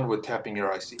respond with tapping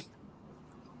your IC.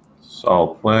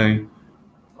 Solid play.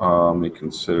 Let me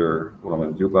consider what I'm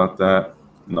going to do about that.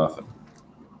 Nothing.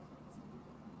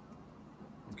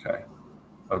 Okay.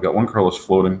 I've got 1 Carlos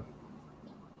floating.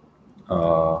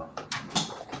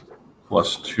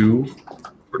 Plus 2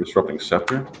 for Disrupting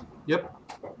Scepter. Yep.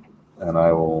 And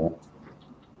I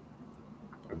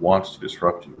want to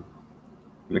disrupt you. How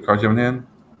many cards do you have in hand?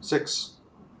 6.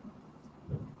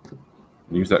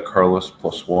 Use that Carlos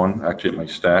plus 1. Activate my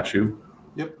statue.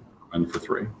 Yep. And for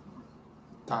 3.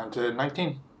 Time to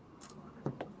 19.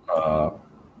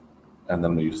 And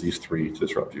then we use these 3 to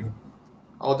disrupt you.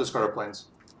 I'll discard our planes.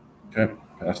 Okay,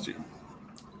 past you.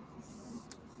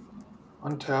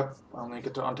 Untap. I only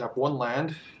get to untap 1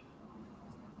 land.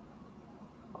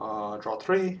 Draw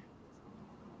 3.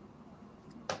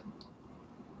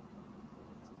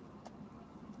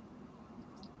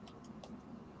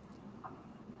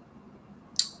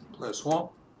 Play a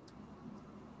swamp.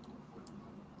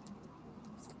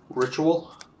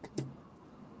 Ritual.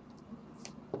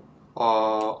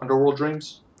 Underworld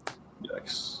Dreams.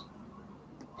 Yikes.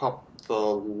 Pop the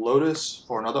Lotus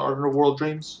for another Underworld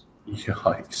Dreams.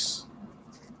 Yikes.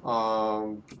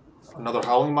 Another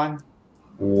Howling Mine.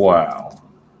 Wow.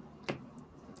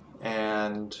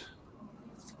 And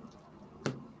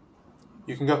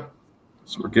you can go.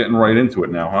 So we're getting right into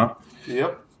it now, huh?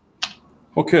 Yep.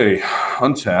 Okay,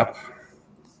 untap.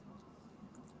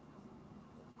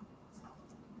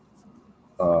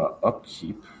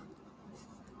 Upkeep.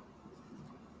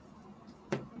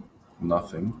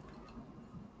 Nothing.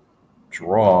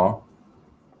 Draw.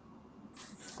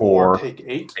 4. Take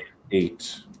 8.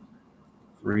 8.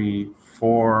 3,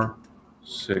 4,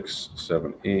 6,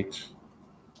 7, 8.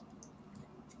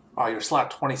 Oh, you're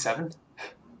slot 27?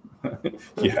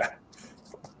 Yeah.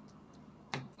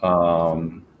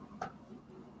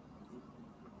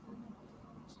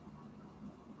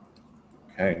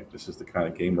 Okay, this is the kind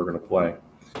of game we're going to play.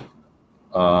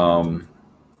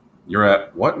 You're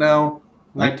at what now?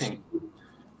 19.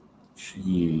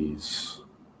 Jeez.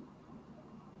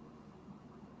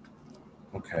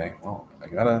 Okay, well, I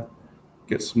gotta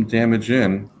get some damage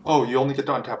in. Oh, you only get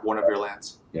to untap one of your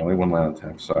lands. Yeah, only one land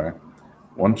attack, sorry.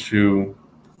 1, 2,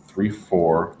 3,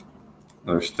 4.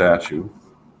 Another statue.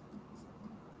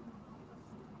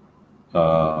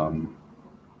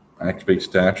 Activate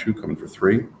statue, coming for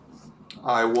 3.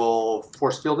 I will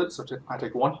force field it, so I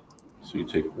take 1. So you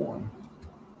take 1.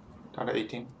 Down to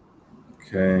 18.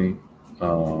 Okay.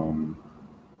 Go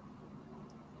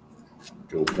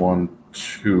 1,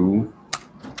 2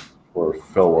 for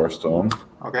Fellwar Stone.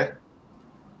 Okay.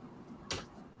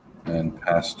 And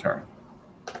pass turn.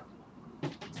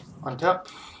 Untap.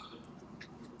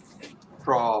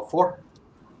 Draw 4.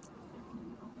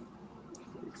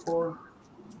 4.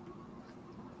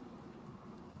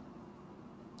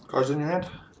 Cards in your hand.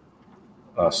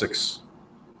 6.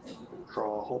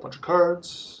 Draw a whole bunch of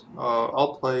cards.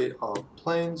 I'll play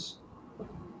Plains.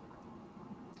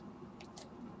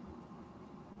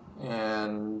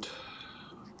 And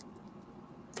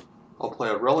I'll play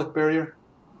a Relic Barrier.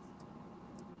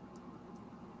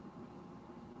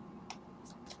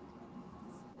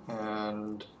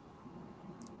 And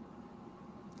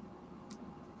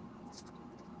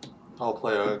I'll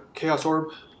play a Chaos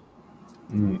Orb.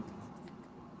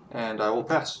 And I will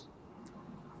pass.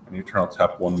 And you turn, I'll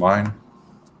tap 1 mine.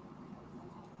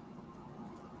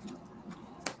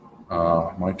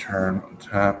 My turn,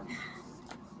 tap.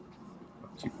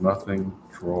 Keep nothing.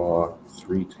 Draw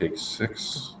 3, take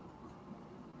 6.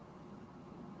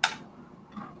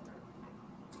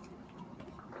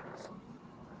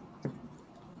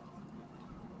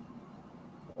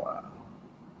 Wow.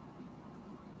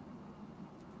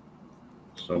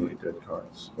 So many dead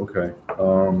cards. Okay.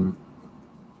 Wow.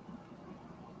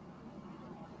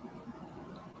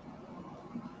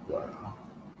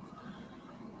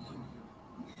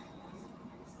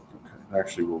 Okay.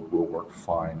 Actually, will work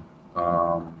fine.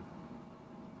 I'm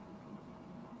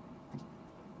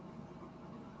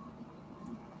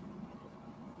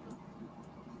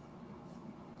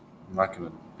not going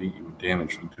to beat you with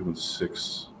damage from 2 and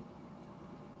 6.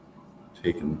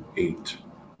 Taking 8.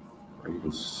 Or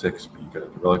even 6, but you got a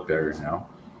Relic Barrier now.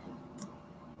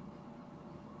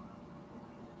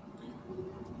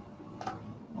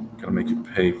 Gonna make you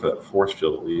pay for that force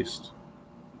field at least.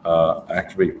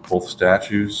 Activate both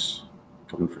statues.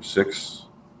 Coming for 6.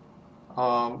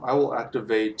 I will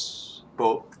activate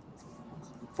both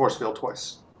force field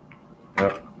twice.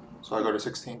 Yep. So I go to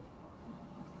 16.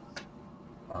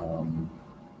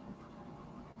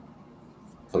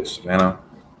 Play Savannah.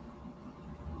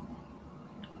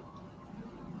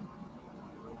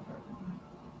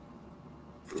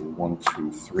 For 1,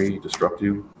 2, 3. Disrupt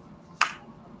you.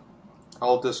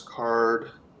 I'll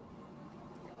discard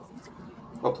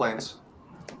a Plains.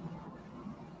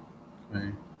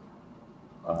 Okay.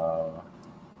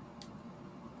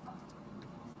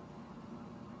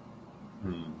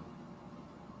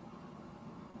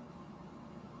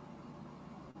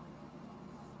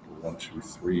 One, two,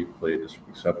 three. Play this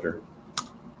Scepter.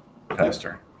 Pass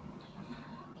turn.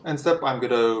 And step, I'm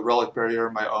going to Relic Barrier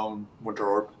my own Winter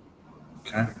Orb.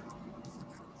 Okay.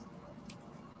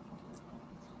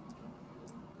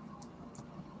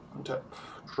 Untap.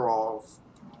 Draw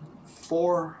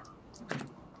 4.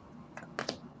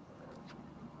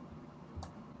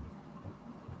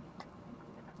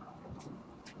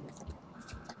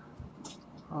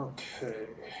 Okay.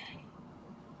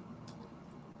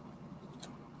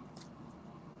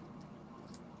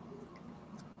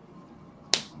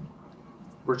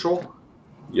 Ritual.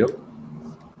 Yep.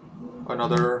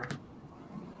 Another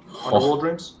Underworld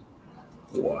Dreams.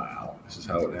 Wow. This is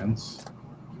how it ends.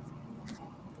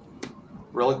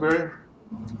 Relic Barrier.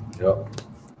 Yep.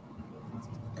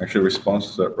 Actually,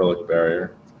 response to that Relic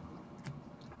Barrier.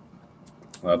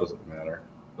 That doesn't matter.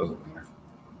 Doesn't matter.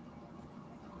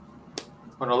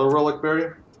 Another Relic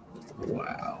Barrier.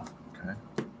 Wow. Okay.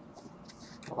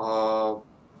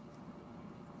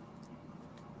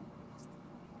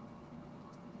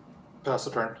 Pass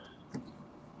the turn.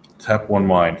 Tap 1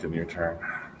 mind in your turn.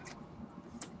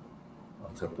 I'll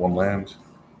tap 1 land.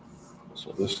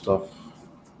 So this stuff.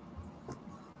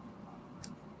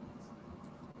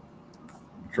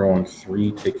 Drawing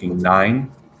 3, taking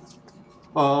 9.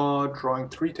 Drawing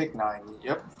 3, take 9.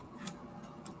 Yep.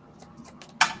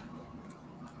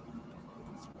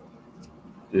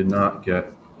 Did not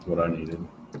get what I needed.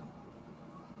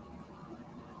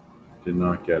 Did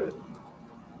not get it.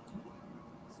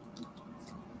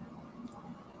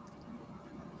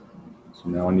 So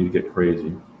now I need to get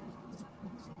crazy.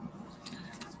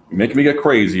 You're making me get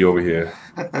crazy over here.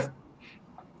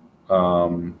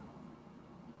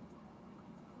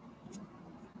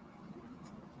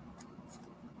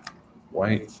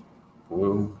 White,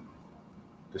 blue,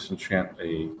 disenchant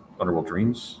a Underworld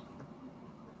Dreams.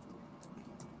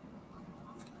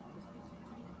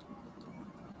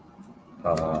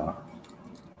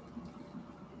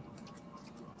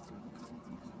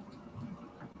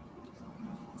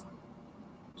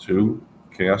 Two,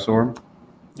 Chaos Orb.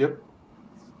 Yep.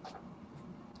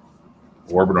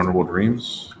 Orb and Underworld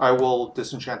Dreams. I will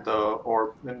disenchant the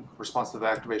orb in response to the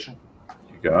activation.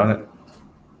 You got it.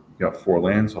 You got 4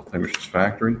 lands. I'll play Mission's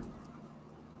Factory.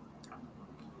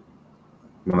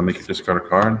 I'm gonna make you discard a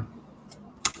card.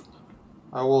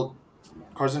 I will.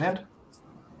 Cards in hand?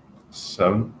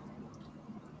 7.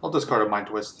 I'll discard a Mind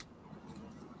Twist.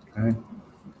 Okay.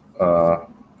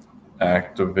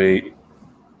 Activate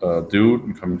Dude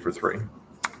and come in for 3.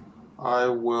 I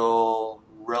will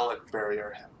Relic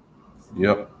Barrier him.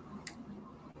 Yep.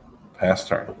 Pass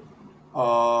turn.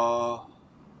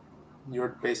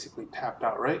 You're basically tapped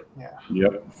out, right? Yeah.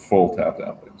 Yep. Full tapped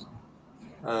out, please.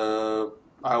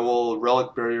 I will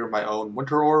Relic Barrier my own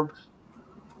Winter Orb.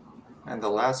 And the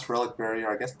last Relic Barrier,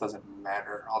 I guess, doesn't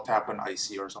matter. I'll tap an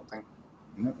Icy or something.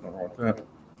 Nope, not wrong with that.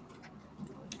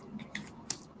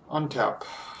 Untap.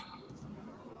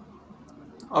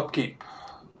 Upkeep.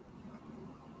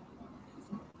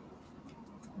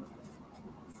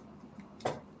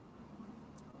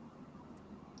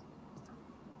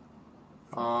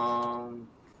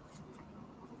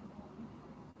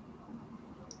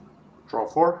 Draw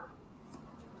 4.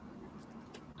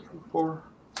 3, 4.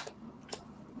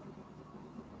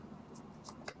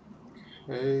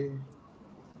 Okay.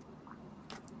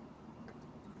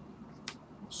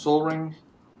 Soul Ring.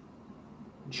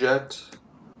 Jet.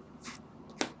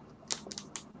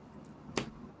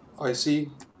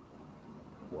 Icy.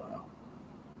 Wow.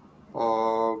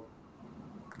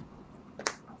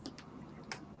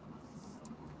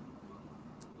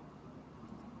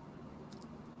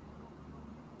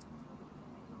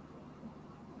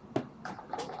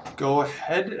 Go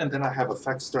ahead, and then I have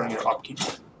effects during your upkeep.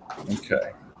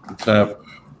 Okay. Tap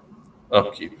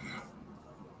upkeep.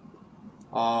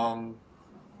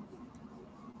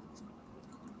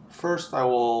 First, I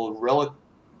will Relic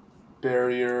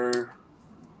Barrier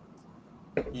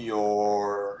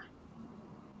your.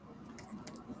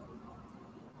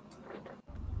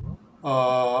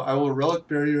 I will Relic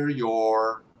Barrier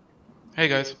your. Hey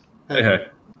guys. Hey.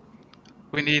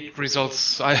 We need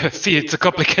results. I see it's a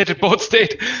complicated board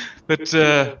state, but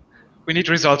we need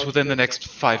results within the next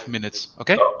 5 minutes.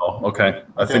 Okay. Oh, okay.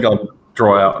 I think I'll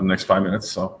draw out in the next 5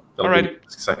 minutes, so that'll All be right.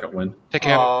 the second win. Take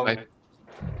care. Bye.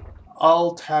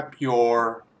 I'll tap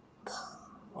your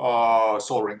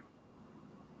Soul Ring.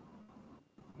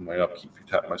 My upkeep, you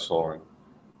tap my Soul Ring.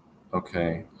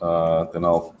 Okay. Then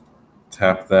I'll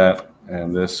tap that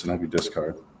and this and have you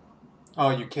discard.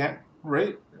 Oh, you can't,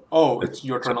 right? Oh, it's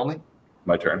your turn only?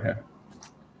 My turn here.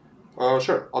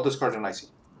 Sure. I'll discard an Icy.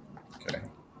 Okay.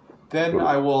 Then Cool.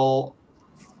 I will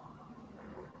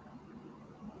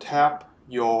tap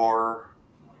your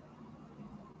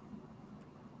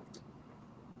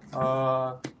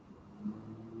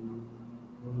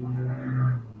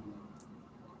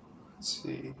let's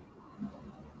see.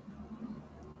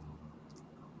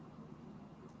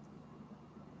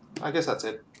 I guess that's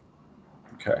it.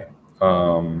 Okay.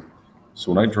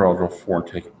 So when I draw 4 and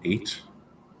take 8.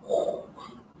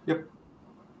 Yep.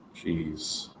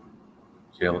 Jeez.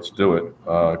 Yeah, let's do it.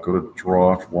 Go to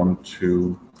draw 1,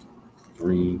 2,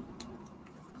 3.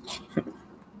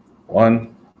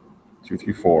 1, 2,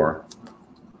 3, 4.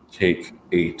 Take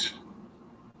 8.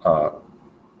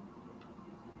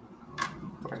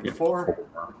 4.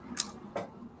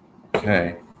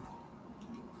 Okay.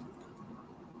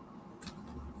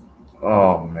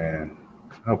 Oh man,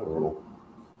 how brutal!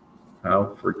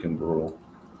 How freaking brutal!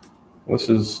 This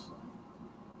is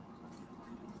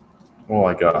all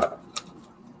I got.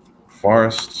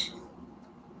 Forest.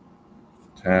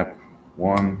 Tap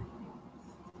 1,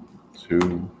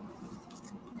 2,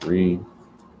 3,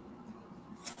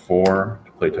 4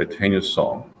 to play Titania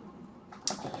Song.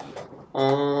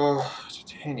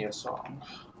 Titania Song.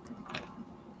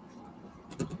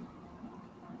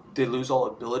 They lose all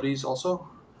abilities also?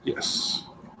 Yes.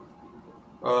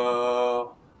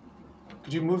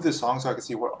 Could you move this song so I can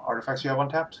see what artifacts you have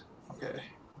untapped? Okay.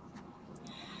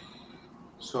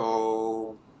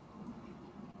 So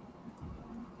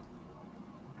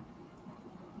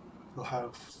you'll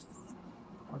have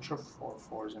a bunch of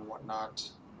 4/4s and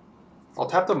whatnot. I'll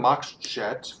tap the Mox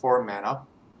Jet for mana.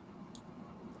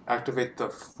 Activate the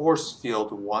Force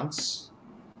Field once.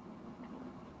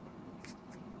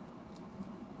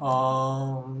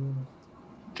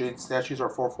 Jade statues are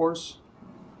 4/4s.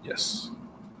 Yes.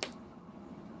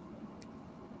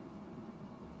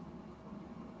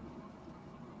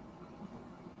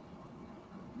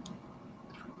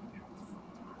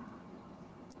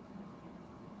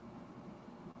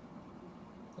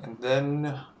 And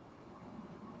then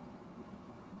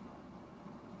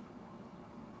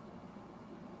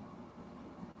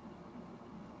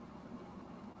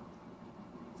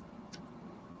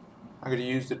I'm going to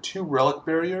use the 2 relic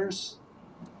barriers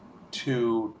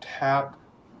to tap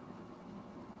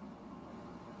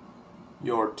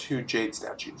your 2 jade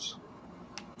statues.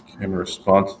 Okay, I'm going to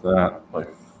respond to that by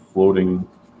floating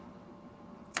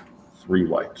 3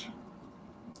 white.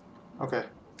 Okay.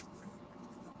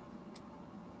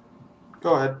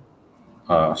 Go ahead.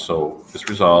 So this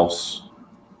resolves.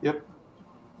 Yep.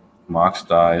 Mox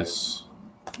dies.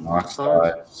 Mox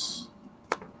dies.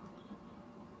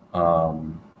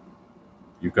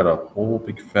 You've got a whole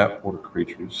big fat board of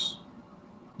creatures.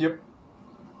 Yep.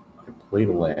 I played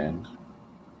a land.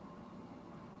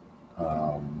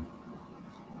 All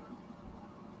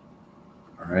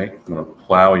right, I'm going to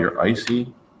plow your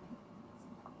icy.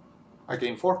 I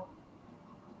gain 4.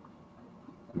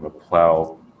 I'm going to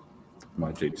plow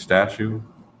my jade statue.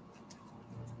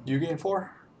 You gain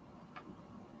 4.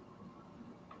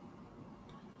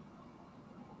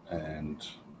 And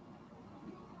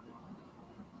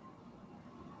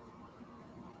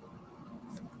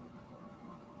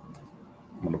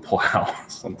I'm going to plow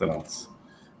something else.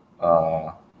 We've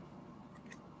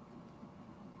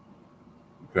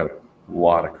got a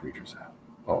lot of creatures out.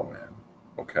 Oh, man.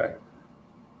 Okay.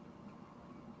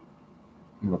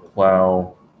 I'm going to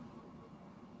plow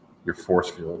your force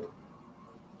field.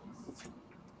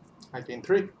 I gain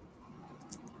 3.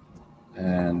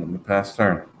 And I'm going to pass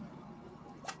turn.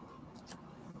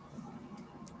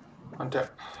 Untap.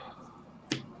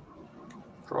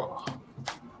 Draw.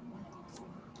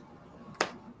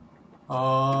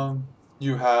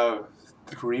 You have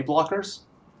 3 blockers.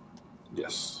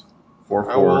 Yes.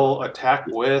 4/4. I will attack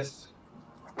with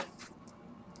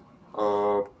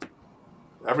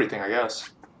everything, I guess.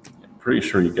 Pretty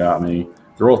sure you got me.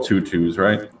 They're all 2/2s,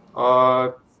 right?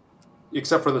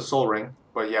 Except for the soul ring.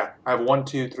 But yeah, I have 1,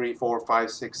 2, 3, 4,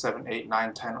 5, 6, 7, 8,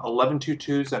 9, 10, 11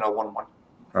 2/2s and a 1/1. All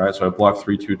right, so I blocked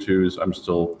 3 2/2s. I'm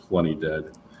still plenty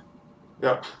dead.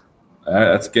 Yep. All right,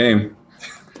 that's game.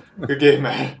 Good game,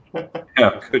 man.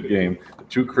 Yeah, good game.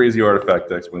 2 crazy artifact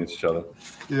decks against each other.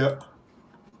 Yeah.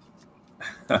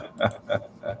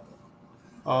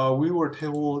 We were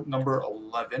table number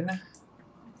 11.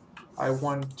 I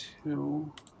won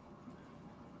 2.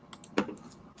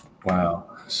 Wow.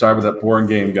 Sorry about that boring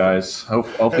game, guys.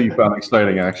 Hopefully you found it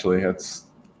exciting, actually.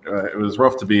 It was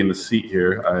rough to be in the seat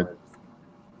here.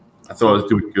 I thought I was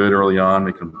doing good early on,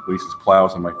 making Lisa's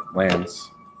plows on my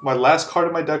lands. My last card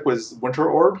in my deck was Winter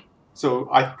Orb, so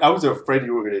I was afraid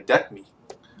you were going to deck me.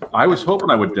 I was hoping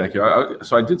I would deck you.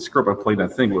 So I did screw up. I played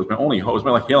that thing. It was my only hope. It was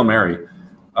my Hail Mary.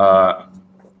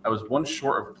 I was one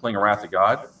short of playing a Wrath of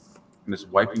God and just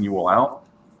wiping you all out.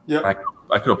 Yeah.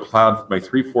 I could have plowed my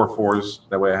 3 4/4s.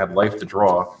 That way I had life to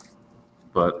draw.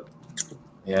 But,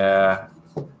 yeah.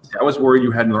 I was worried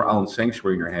you had another Island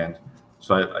Sanctuary in your hand.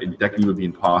 So decking you would be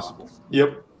impossible.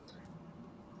 Yep.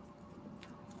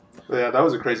 But yeah, that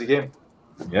was a crazy game.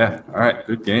 Yeah. All right.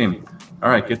 Good game. All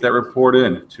right. Get that report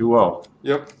in. 2-0.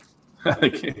 Yep.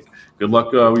 Good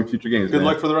luck with future games. Good man.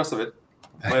 luck for the rest of it.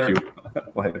 Thank you.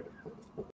 Later.